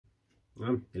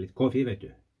Ja, litt kaffe, vet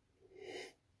du.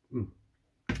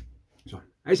 So,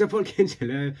 hey, so folkens,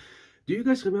 do you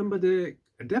guys remember the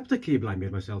adapter cable I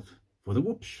made myself for the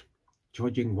whoops?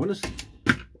 Charging one is,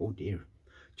 oh dear,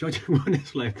 charging one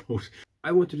is Lipos.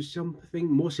 I want to do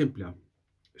something more simpler.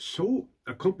 So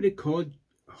a company called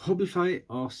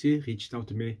HobbyFlyRC reached out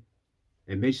to me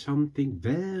and made something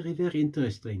very, very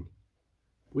interesting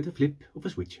with a flip of a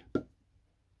switch.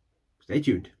 Stay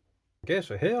tuned. Okay,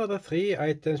 so here are the three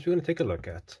items we're going to take a look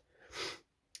at.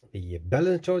 The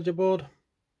balance charger board,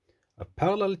 a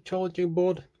parallel charging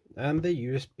board, and the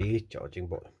USB charging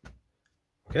board.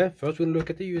 Okay, first we'll look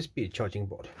at the USB charging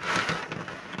board.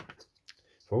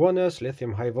 For one is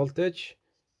lithium high voltage,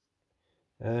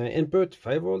 input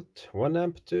 5 volt, 1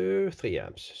 amp to 3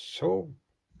 amps. So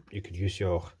you could use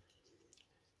your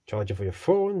charger for your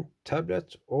phone,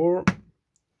 tablet, or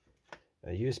a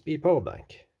USB power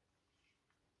bank.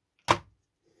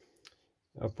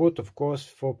 Output, of course,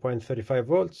 4.35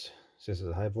 volts, since it's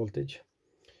a high voltage.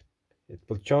 It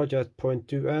will charge at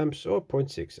 0.2 amps or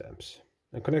 0.6 amps.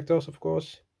 And connectors, of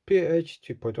course, PH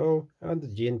 2.0 and the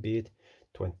GNB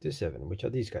 27, which are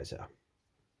these guys here.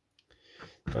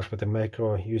 First with the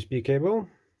micro USB cable.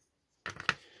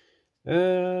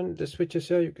 And the switches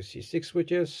here, you can see 6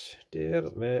 switches, there,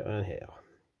 and here.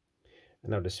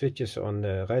 And now the switches on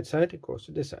the right side goes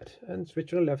to this side, and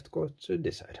switch on the left goes to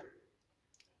this side.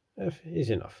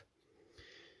 Easy enough.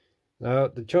 Now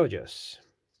the chargers.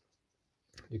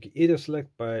 You can either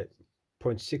select by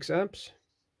 0.6 amps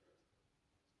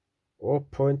or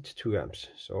 0.2 amps.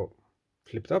 So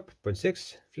flip it up,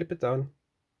 0.6, flip it down,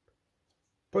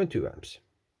 0.2 amps.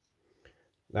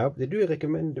 Now they do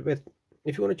recommend that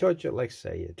if you want to charge, like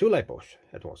say, 2 Lipos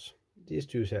at once, these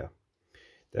two here,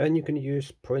 then you can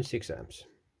use 0.6 amps.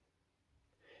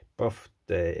 But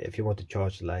if you want to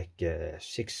charge like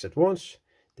 6 at once,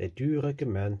 they do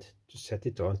recommend to set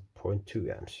it on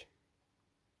 0.2 amps.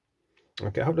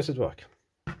 Okay, how does it work?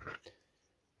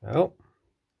 Well,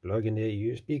 plug in the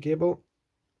USB cable.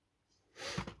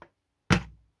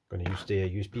 Gonna use the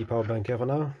USB power bank here for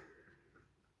now.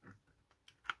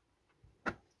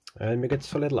 And we get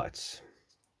solid lights.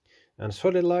 And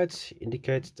solid lights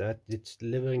indicates that it's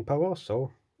delivering power,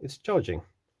 so it's charging.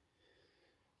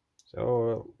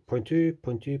 So 0.2,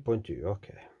 0.2, 0.2,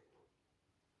 okay.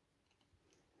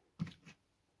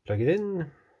 Plug it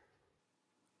in.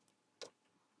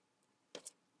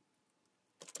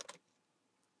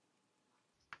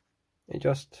 And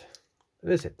just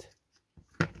visit.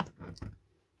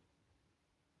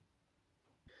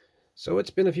 So it's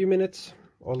been a few minutes.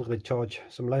 Already charged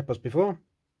some Lipos before.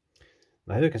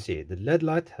 Now here you can see the LED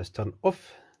light has turned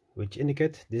off, which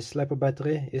indicates this Lipo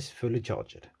battery is fully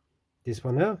charged. This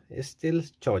one here is still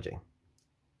charging.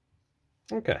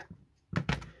 Okay.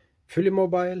 Fully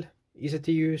mobile, easy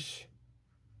to use.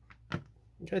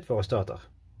 Great for a starter.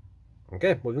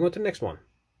 Okay, moving on to the next one.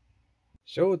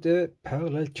 So the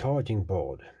parallel charging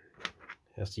board.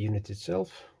 Here's the unit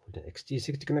itself with an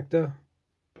XT60 connector.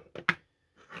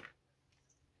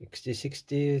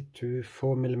 XT60 to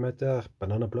 4mm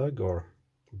banana plug or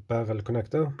barrel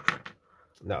connector.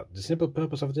 Now the simple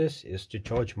purpose of this is to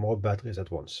charge more batteries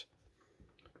at once.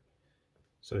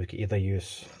 So you can either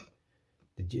use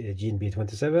the GNB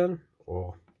 27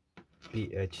 or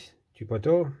PH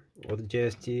 2.0 or the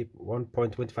JST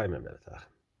 1.25mm.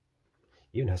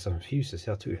 Even has some fuses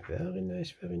here too. Very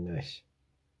nice, very nice.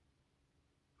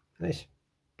 Nice.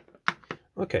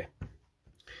 Okay.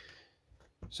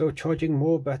 So charging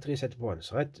more batteries at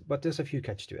once, right? But there's a few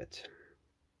catch to it.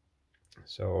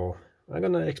 So I'm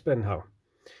gonna explain how.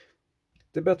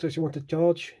 The batteries you want to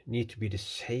charge need to be the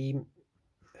same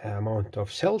amount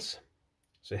of cells.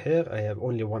 So here I have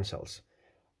only 1 cells.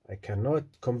 I cannot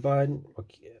combine,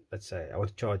 okay, let's say I want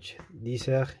to charge these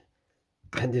here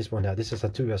and this one here. This is a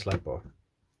 2S Lipo.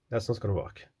 That's not going to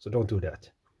work, so don't do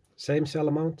that. Same cell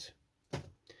amount,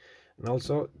 and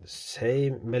also the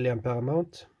same milliampere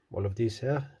amount. All of these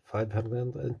here,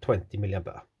 520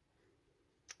 milliampere.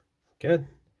 Okay,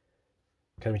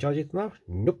 can we charge it now?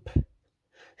 Nope.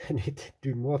 I need to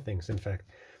do more things. In fact,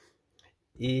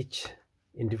 each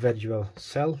individual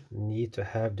cell need to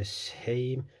have the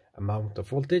same amount of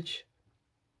voltage.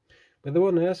 With the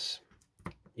 1S,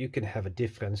 you can have a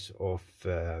difference of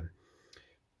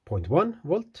 0.1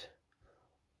 volt.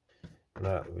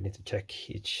 Now we need to check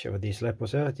each of these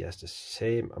Lipos here. It has the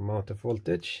same amount of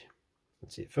voltage.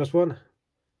 Let's see, first one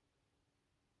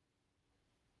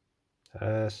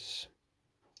has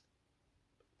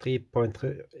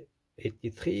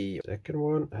 3.83. Second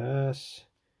one has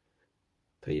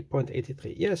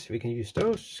 3.83. Yes, we can use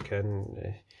those.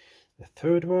 The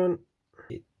third one,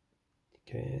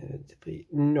 Okay, 3.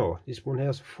 No, this one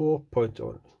has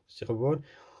 4.01.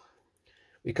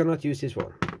 We cannot use this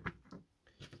one.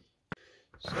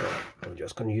 So I'm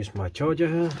just going to use my charger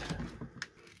here.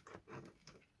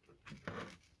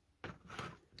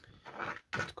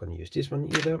 Not going to use this one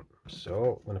either.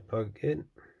 So I'm going to plug in.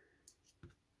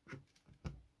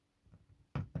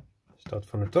 Start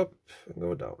from the top and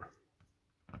go down.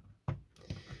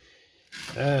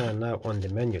 And now on the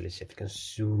menu, let's see if we can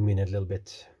zoom in a little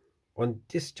bit on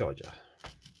this charger.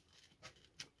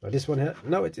 Now this one here,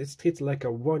 now it's treated like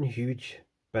a one huge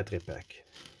battery pack.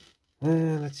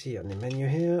 Let's see on the menu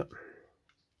here.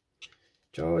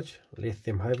 Charge,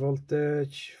 lithium high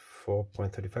voltage,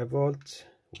 4.35 volts,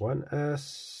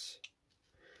 1S,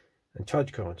 and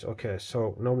charge current. Okay,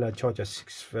 so normally I charge at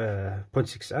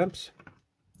 6.6 amps,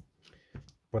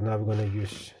 but now we're going to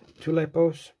use 2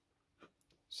 Lipos.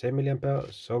 Same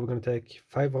milliampere, so we're going to take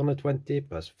 520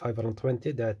 plus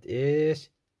 520, that is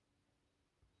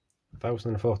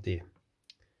 1040.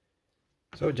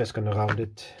 So we're just going to round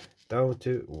it down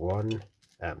to 1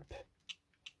 amp.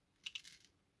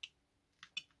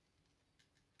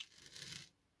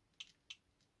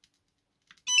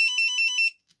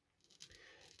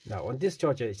 Now on this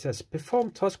charger it says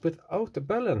perform task without a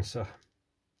balancer.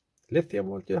 Lithium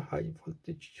voltage, high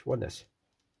voltage, 1S.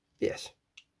 Yes.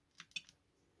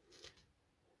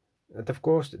 And of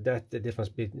course that's the difference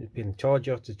between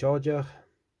charger to charger.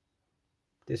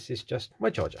 This is just my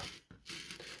charger.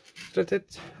 That's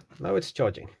it. Now it's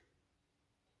charging.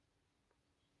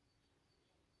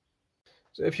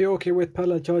 So if you're okay with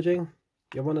parallel charging,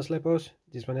 your 1S Lipos,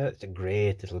 this one here is a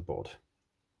great little board.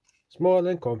 Small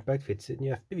and compact, fits in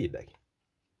your FPV bag.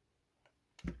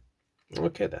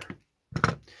 Okay then.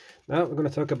 Now we're going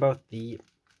to talk about the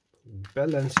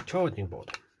balance charging board.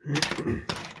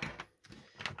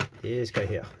 This guy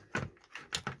here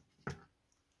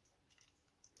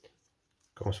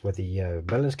comes with the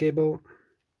balance cable,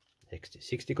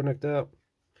 XT60 connector,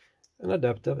 an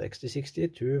adapter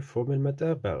XT60 to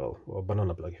 4mm barrel or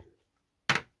banana plug.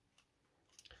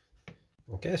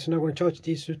 Okay, so now I'm going to charge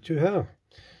these two here.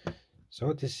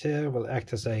 So this here will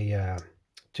act as a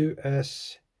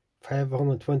 2S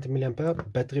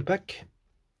 520mAh battery pack.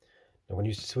 I'm going to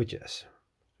use the switches.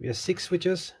 We have 6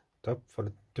 switches, top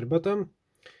to the bottom.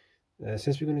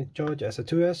 Since we're going to charge as a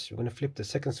 2S, we're going to flip the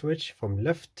second switch from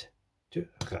left to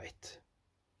right.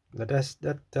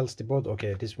 That tells the board,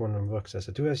 okay, this one works as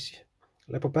a 2S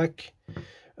Lipo pack,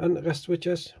 and the rest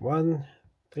switches 1,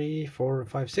 3, 4,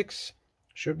 5, 6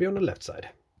 should be on the left side.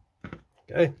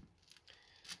 Okay,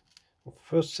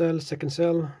 first cell, second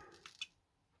cell,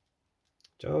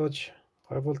 charge,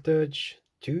 high voltage,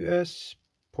 2S,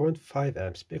 0.5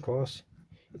 amps because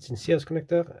it's in series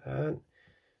connector, and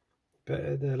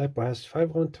the Lipo has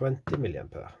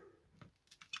 520mAh.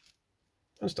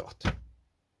 And start.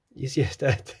 Easy as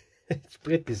that. It's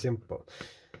pretty simple.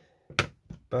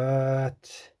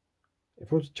 But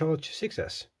if we want to charge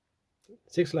 6S,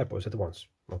 6 Lipos at once.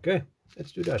 Okay,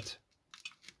 let's do that.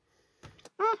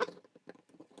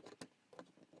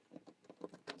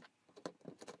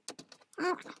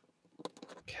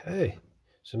 Okay,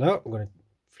 so now I'm going to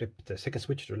flip the second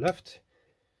switch to the left.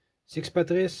 6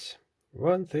 batteries.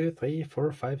 1, 2, 3,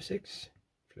 4, 5, 6.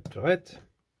 Flip to right.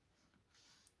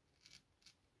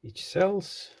 Each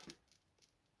cells.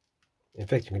 In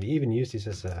fact, you can even use this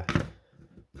as a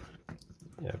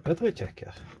battery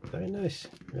checker. Very nice,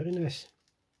 very nice.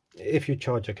 If your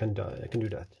charger can do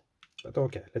that. But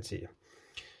okay, let's see.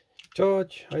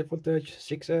 Charge, high voltage,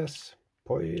 6S,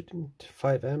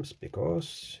 0.5 amps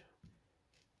because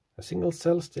a single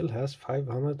cell still has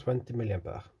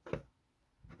 520mAh.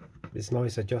 This now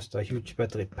is just a huge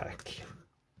battery pack.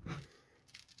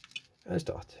 And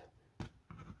start.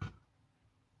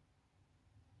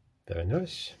 Very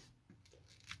nice.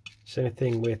 Same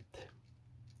thing with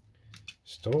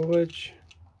storage.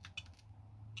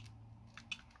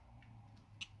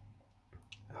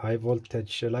 High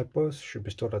voltage Lipos should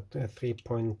be stored at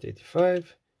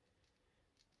 3.85,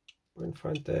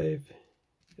 0.5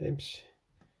 amps,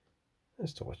 and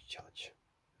storage charge.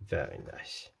 Very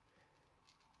nice.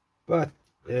 But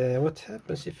what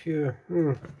happens if you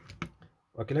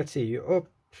okay, let's see,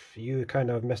 you kind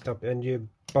of messed up and you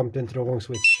bumped into the wrong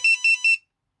switch.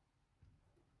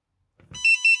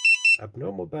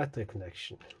 Abnormal battery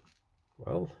connection.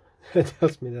 Well, it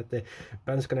tells me that the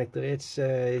balance connector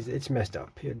it's messed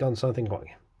up. You've done something wrong.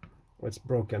 It's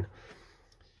broken.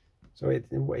 So it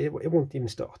won't even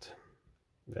start.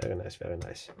 Very nice, very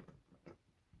nice.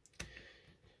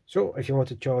 So if you want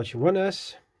to charge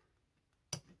 1S,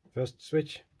 first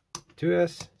switch,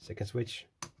 2S, second switch,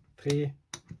 3,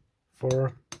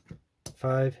 4,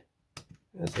 5,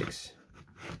 and 6.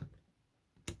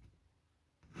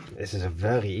 This is a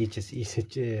very easy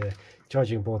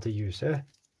charging board to use.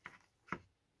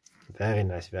 Very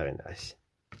nice, very nice.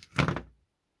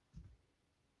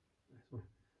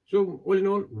 So all in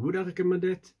all, would I recommend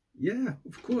it? Yeah,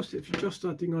 of course. If you're just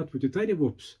starting out with your tiny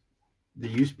whoops, the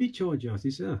USB chargers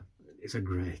is a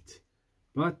great.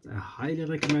 But I highly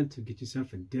recommend to get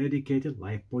yourself a dedicated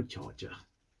Lipo charger,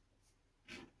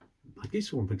 like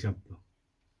this one, for example.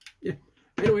 Yeah.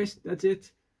 Anyways, that's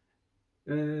it.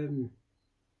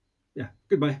 Yeah.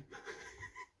 Goodbye.